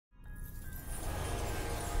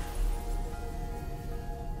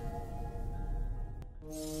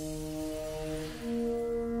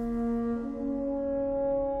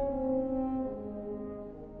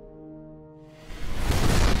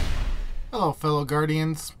Hello fellow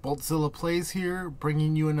Guardians, BoltZilla Plays here,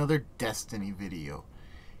 bringing you another Destiny video.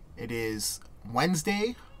 It is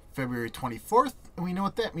Wednesday, February 24th, and we know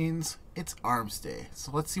what that means. It's Arms Day.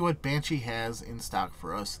 So let's see what Banshee has in stock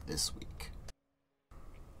for us this week.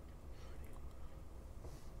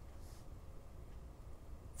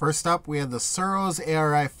 First up, we have the Suros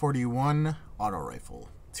ARI-41 auto rifle.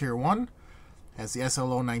 Tier 1 has the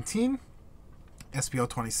SLO-19,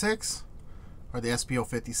 SPO-26, or the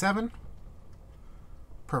SPO-57.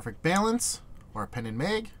 Perfect balance, or pen and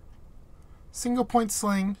mag, single point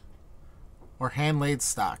sling, or hand laid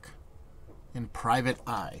stock, in private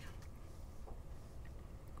eye.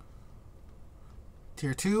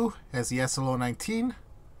 Tier 2 has the SLO-19,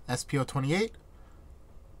 SPO-28,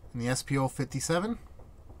 and the SPO-57.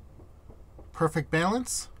 Perfect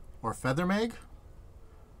balance, or feather mag,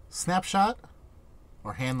 snapshot,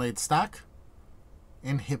 or hand laid stock,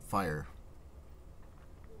 and hip fire.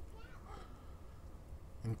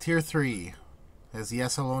 In Tier 3 has the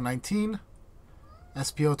SLO-19,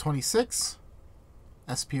 SPO-26,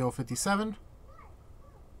 SPO-57,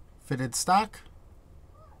 fitted stock,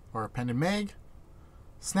 or pen and mag,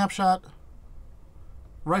 snapshot,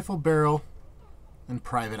 rifle barrel, and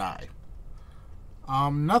private eye.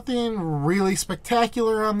 Nothing really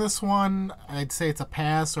spectacular on this one. I'd say it's a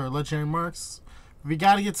pass or legendary marks. If you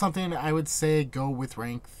gotta get something, I would say go with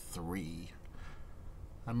rank 3.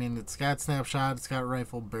 I mean, it's got snapshot, it's got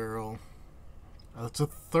rifle barrel. It's a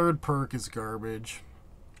third perk is garbage.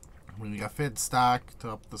 When you got fit stock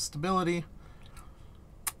to up the stability.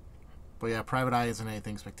 But yeah, private eye isn't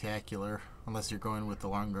anything spectacular unless you're going with the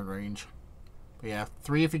longer range. But yeah,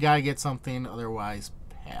 3 if you gotta get something, otherwise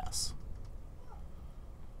pass.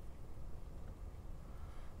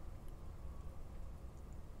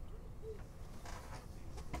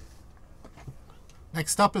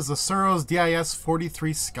 Next up is the Suros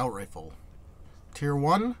DIS-43 Scout Rifle. Tier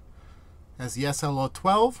 1 has the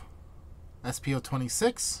SLO-12,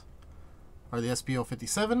 SPO-26, or the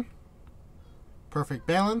SPO-57. Perfect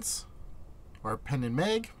balance, or pen and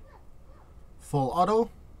mag, full auto,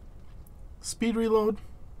 speed reload,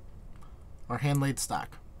 or hand laid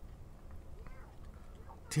stock.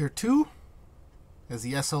 Tier 2 has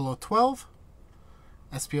the SLO-12,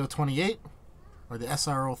 SPO-28, or the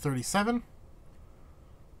SRO-37.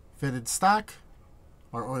 Fitted stock,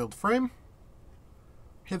 or oiled frame,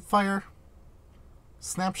 hip fire,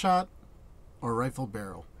 snapshot, or rifle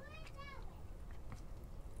barrel.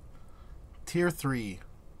 Tier 3,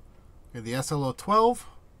 we have the SLO-12,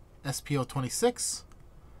 SPO-26,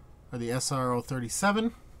 or the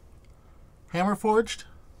SRO-37, hammer forged,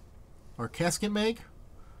 or casket mag,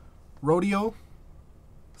 rodeo,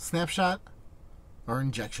 snapshot, or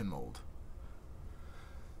injection mold.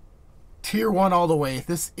 Tier 1 all the way.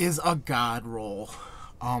 This is a god roll.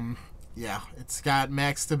 Yeah, it's got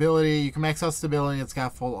max stability. You can max out stability. It's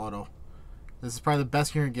got full auto. This is probably the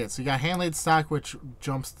best you're going to get. So you got hand laid stock, which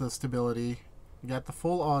jumps the stability. You got the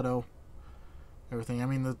full auto. Everything. I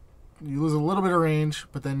mean, you lose a little bit of range,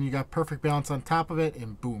 but then you got perfect balance on top of it,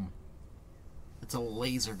 and boom. It's a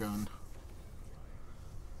laser gun.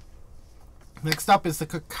 Next up is the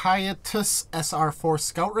Cocytus SR4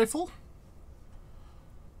 Scout Rifle.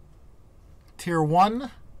 Tier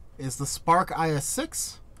 1 is the Spark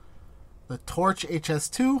IS-6, the Torch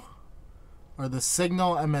HS-2, or the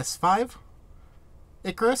Signal MS-5,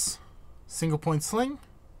 Icarus, single point sling,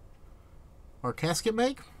 or casket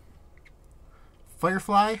mag,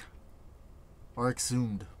 Firefly, or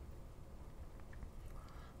Exhumed.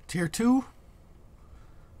 Tier 2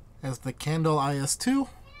 has the Candle IS-2,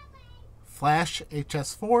 Flash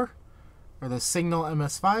HS-4, or the Signal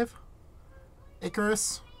MS-5,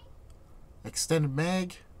 Icarus, extended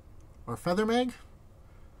mag, or feather mag,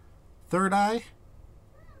 third eye,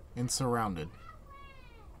 and surrounded.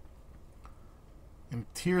 In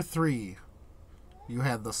Tier 3, you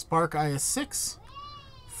have the Spark IS-6,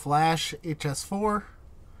 Flash HS-4,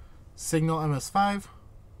 Signal MS-5,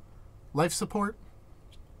 life support,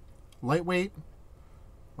 lightweight,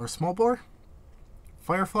 or small bore,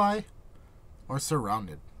 Firefly, or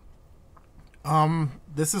surrounded.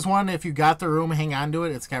 This is one, if you got the room, hang on to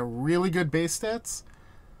it. It's got really good base stats.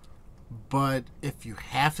 But if you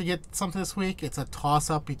have to get something this week, it's a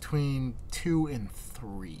toss-up between 2 and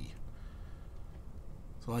 3.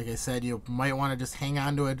 So like I said, you might want to just hang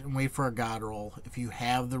on to it and wait for a god roll if you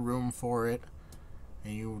have the room for it.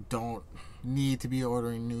 And you don't need to be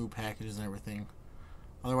ordering new packages and everything.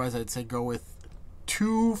 Otherwise, I'd say go with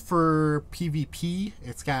 2 for PvP.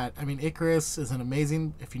 It's got, I mean, Icarus is an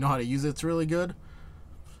amazing, if you know how to use it, it's really good.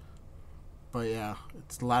 But yeah,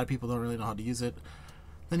 it's a lot of people don't really know how to use it.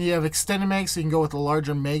 Then you have extended mag, so you can go with a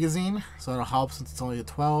larger magazine, so that'll help since it's only a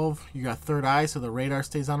 12. You got third eye, so the radar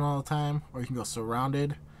stays on all the time, or you can go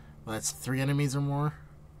surrounded. Well, that's 3 enemies or more.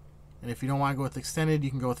 And if you don't want to go with extended, you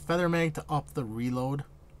can go with feather mag to up the reload,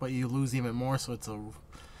 but you lose even more, so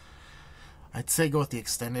I'd say go with the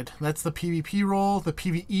extended. That's the PvP roll. The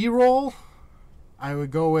PvE roll I would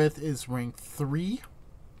go with is rank 3.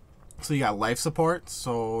 So you got life support,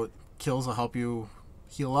 so kills will help you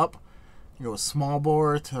heal up. You go with small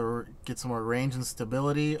bore to get some more range and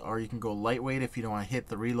stability, or you can go lightweight if you don't want to hit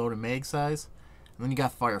the reload and mag size. And then you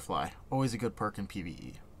got Firefly, always a good perk in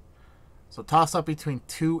PvE. So toss up between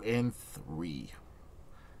 2 and 3.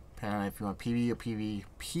 Depending on if you want PvE or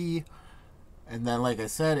PvP. And then, like I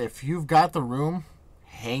said, if you've got the room,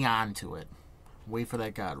 hang on to it. Wait for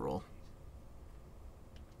that god roll.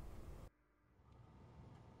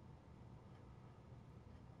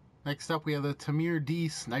 Next up, we have the Tamir D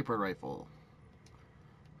Sniper Rifle.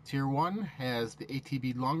 Tier 1 has the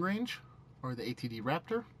ATB Long Range, or the ATD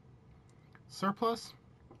Raptor, Surplus,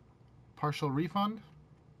 Partial Refund,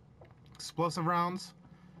 Explosive Rounds,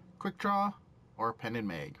 Quick Draw, or Pendant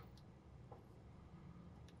Mag.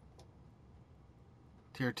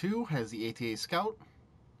 Tier 2 has the ATA Scout,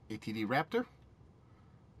 ATD Raptor,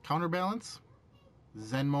 Counterbalance,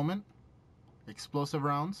 Zen Moment, Explosive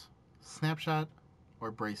Rounds, Snapshot, or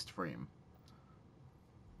Braced Frame.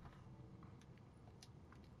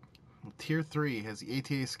 Tier 3 has the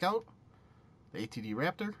ATA Scout, the ATD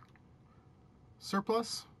Raptor,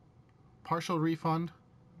 Surplus, Partial Refund,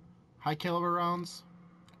 High Caliber Rounds,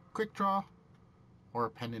 Quick Draw, or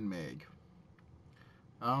Pendant Mag.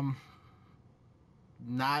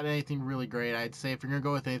 Not anything really great. I'd say if you're going to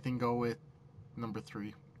go with anything, go with number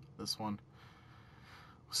 3, this one.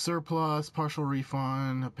 Surplus, Partial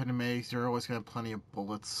Refund, Pendant Mags, you're always going to have plenty of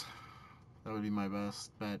bullets. That would be my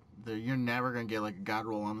best bet. You're never going to get like a god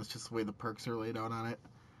roll on this, just the way the perks are laid out on it.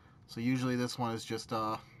 So usually this one is just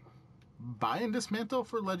buy and dismantle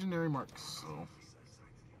for legendary marks. So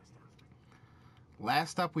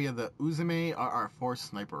last up, we have the Uzume RR4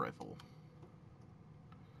 Sniper Rifle.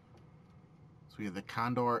 So we have the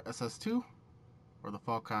Condor SS2 or the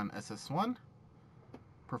Falcon SS1.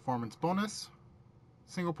 Performance bonus,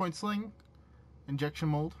 single point sling, injection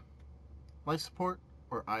mold, life support,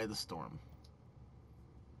 or Eye of the Storm.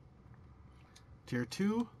 Tier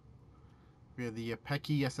 2, we have the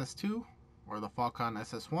Peki SS2 or the Falcon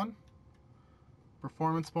SS1.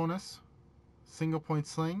 Performance bonus, single point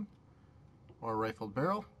sling, or rifled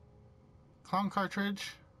barrel, clown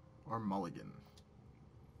cartridge, or mulligan.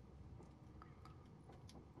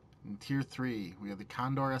 In Tier 3, we have the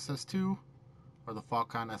Condor SS2 or the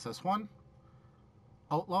Falcon SS1.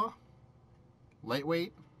 Outlaw,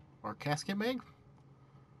 lightweight, or casket mag,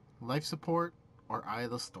 life support, or Eye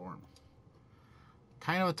of the Storm.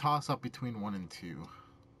 Kind of a toss up between 1 and 2.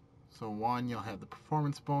 So 1, you'll have the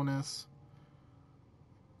performance bonus.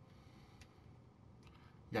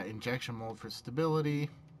 You got injection mold for stability,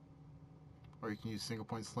 or you can use single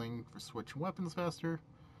point sling for switching weapons faster.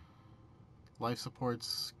 Life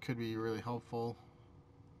supports could be really helpful.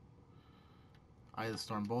 Eye of the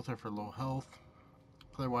Storm, both are for low health.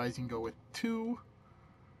 Otherwise, you can go with 2,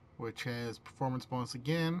 which has performance bonus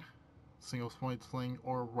again, single point sling,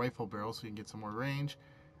 or rifle barrel, so you can get some more range.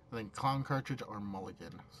 And then clown cartridge or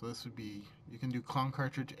mulligan. So this would be, you can do clown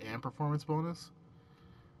cartridge and performance bonus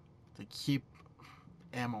to keep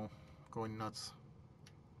ammo going nuts.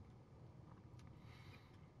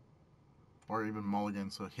 Or even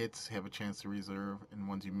mulligan, so hits have a chance to reserve, and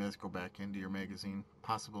ones you miss go back into your magazine.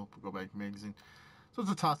 Possible to go back to your magazine. So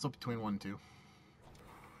it's a toss up between 1 and 2.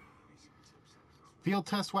 Field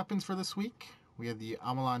test weapons for this week. We have the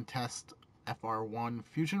Amalon Test FR1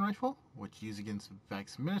 Fusion Rifle, which you use against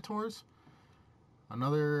Vex Minotaurs.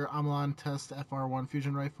 Another Amalon Test FR1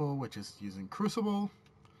 Fusion Rifle, which is using Crucible.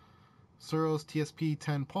 Suros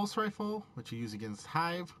TSP-10 Pulse Rifle, which you use against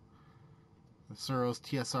Hive. The Suros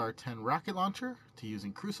TSR-10 Rocket Launcher, to use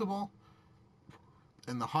in Crucible.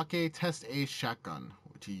 And the Hawkeye Test A Shotgun,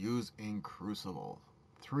 which you use in Crucible.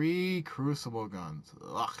 3 Crucible guns.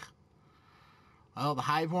 Ugh. Well, the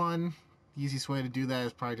Hive one, the easiest way to do that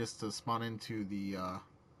is probably just to spawn into the, I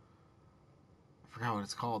forgot what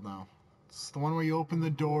it's called now. It's the one where you open the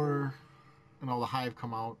door and all the Hive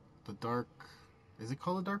come out. The Dark, is it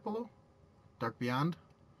called the Dark Below? Dark Beyond?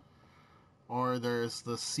 Or there's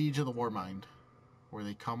the Siege of the Warmind, where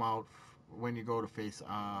they come out when you go to face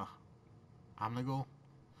Omnigul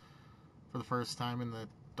for the first time in the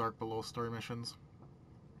Dark Below story missions.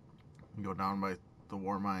 You go down by the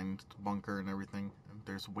Warmind bunker and everything, and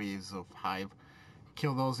there's waves of Hive.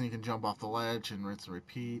 Kill those and you can jump off the ledge and rinse and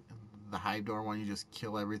repeat. And the hive door one, you just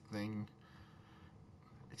kill everything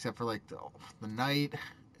except for like the knight,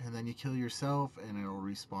 and then you kill yourself and it'll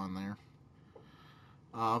respawn there.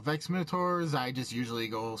 Vex Minotaurs, I just usually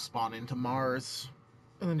go spawn into Mars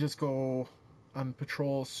and then just go on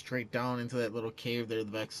patrol straight down into that little cave there,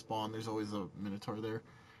 the Vex spawn. There's always a Minotaur there.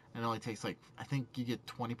 And it only takes like, I think you get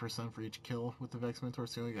 20% for each kill with the Vex Minotaur,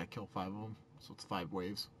 so you only got to kill 5 of them. So it's 5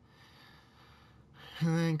 waves.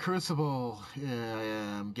 And then Crucible,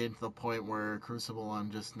 yeah, I'm getting to the point where Crucible,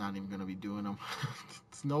 I'm just not even going to be doing them.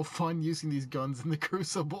 It's no fun using these guns in the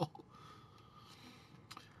Crucible.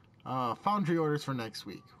 Foundry orders for next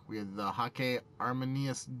week. We have the Hake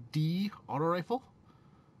Arminus D auto rifle,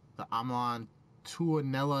 the Amlan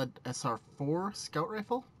Tuonela SR4 scout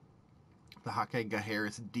rifle, the Hake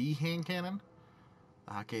Gaheris D hand cannon,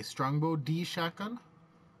 the Hake Strongbow D shotgun,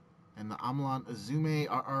 and the Amlan Azume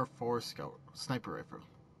RR4 scout sniper rifle.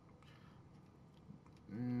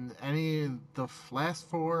 Any of the last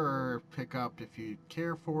 4 are pick up if you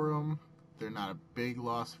care for them. They're not a big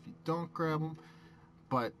loss if you don't grab them.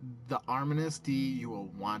 But the Arminus D you will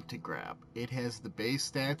want to grab. It has the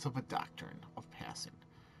base stats of a Doctrine of Passing,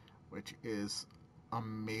 which is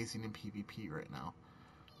amazing in PvP right now.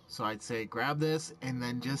 So I'd say grab this and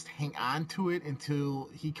then just hang on to it until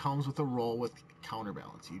he comes with a roll with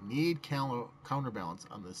counterbalance. You need counterbalance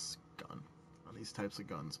on this gun, on these types of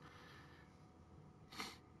guns.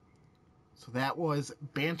 So that was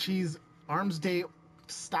Banshee's Armsday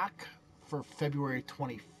stock for February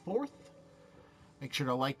 24th. Make sure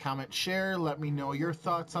to like, comment, share. Let me know your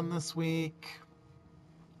thoughts on this week,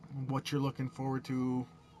 what you're looking forward to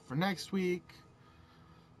for next week.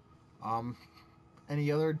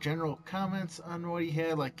 Any other general comments on what he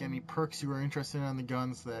had, like any perks you were interested in on the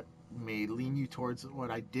guns that may lean you towards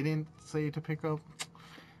what I didn't say to pick up.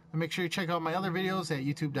 And make sure you check out my other videos at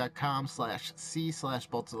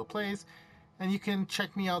youtube.com/c/BoltZilla Plays. And you can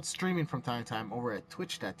check me out streaming from time to time over at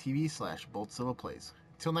twitch.tv/BoltZilla Plays.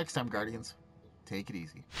 Until next time, Guardians. Take it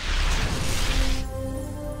easy.